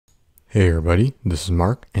Hey everybody, this is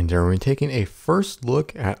Mark, and today we're taking a first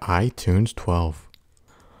look at iTunes 12.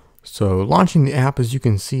 So launching the app, as you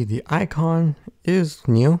can see, the icon is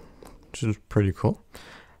new, which is pretty cool.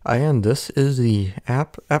 And this is the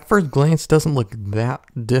app. At first glance, doesn't look that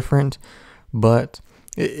different, but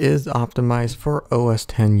it is optimized for OS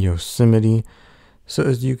X Yosemite. So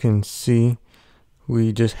as you can see,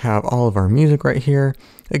 we just have all of our music right here.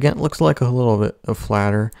 Again, it looks like a little bit of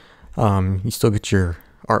flatter. You still get your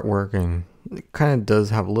artwork, and it kind of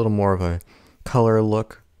does have a little more of a color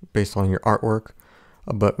look based on your artwork,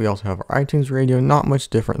 but we also have our iTunes radio, not much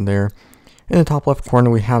different there. In the top left corner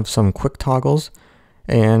we have some quick toggles,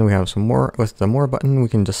 and we have some more. With the more button we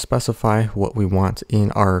can just specify what we want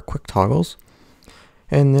in our quick toggles.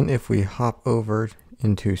 And then if we hop over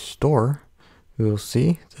into store, you'll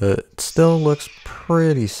see that it still looks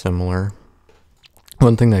pretty similar.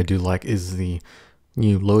 One thing that I do like is the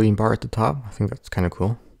new loading bar at the top. I think that's kind of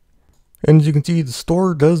cool. And as you can see, the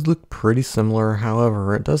store does look pretty similar.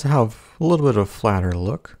 However, it does have a little bit of a flatter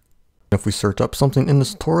look. If we search up something in the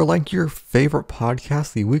store like your favorite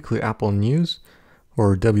podcast, the Weekly Apple News,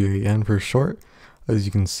 or WAN for short, as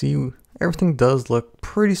you can see, everything does look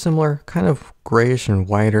pretty similar, kind of grayish and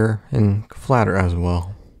whiter and flatter as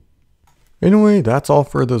well. Anyway, that's all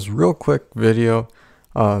for this real quick video.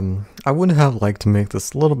 I would have liked to make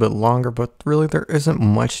this a little bit longer, but really there isn't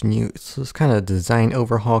much new. It's just kind of design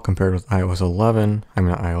overhaul compared with iOS 11. I mean,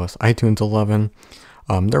 not iOS, iTunes 11.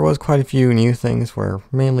 There was quite a few new things where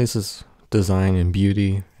mainly this is design and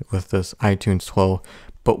beauty with this iTunes 12.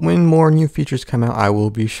 But when more new features come out, I will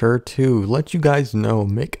be sure to let you guys know,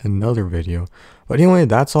 make another video. But anyway,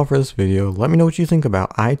 that's all for this video. Let me know what you think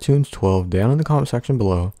about iTunes 12 down in the comment section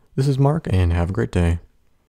below. This is Mark, and have a great day.